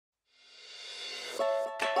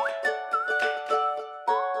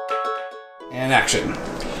And action.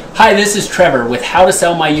 Hi, this is Trevor with How to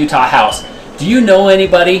Sell My Utah House. Do you know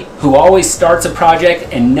anybody who always starts a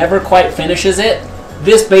project and never quite finishes it?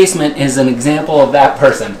 This basement is an example of that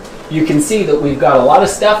person. You can see that we've got a lot of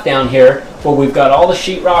stuff down here, but we've got all the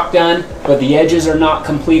sheetrock done, but the edges are not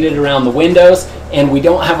completed around the windows, and we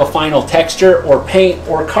don't have a final texture or paint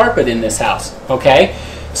or carpet in this house, okay?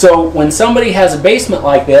 So when somebody has a basement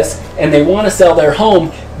like this and they want to sell their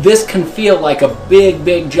home, this can feel like a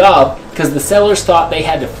big job because the sellers thought they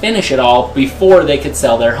had to finish it all before they could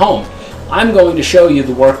sell their home. I'm going to show you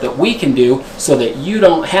the work that we can do so that you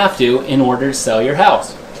don't have to in order to sell your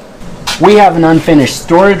house. We have an unfinished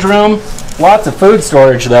storage room, lots of food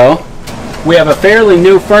storage though. We have a fairly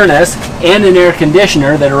new furnace and an air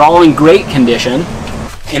conditioner that are all in great condition.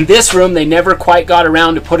 In this room, they never quite got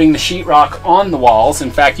around to putting the sheetrock on the walls. In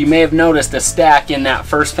fact, you may have noticed a stack in that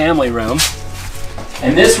first family room.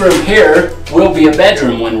 And this room here will be a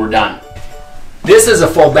bedroom when we're done. This is a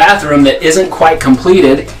full bathroom that isn't quite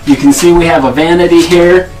completed. You can see we have a vanity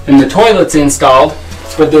here and the toilet's installed,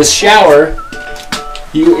 but this shower,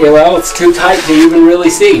 well, it's too tight to even really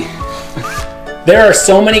see. There are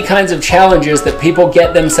so many kinds of challenges that people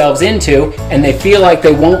get themselves into and they feel like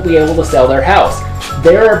they won't be able to sell their house.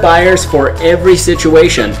 There are buyers for every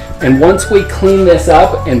situation, and once we clean this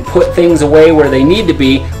up and put things away where they need to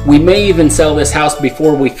be, we may even sell this house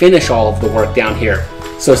before we finish all of the work down here.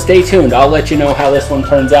 So stay tuned, I'll let you know how this one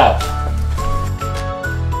turns out.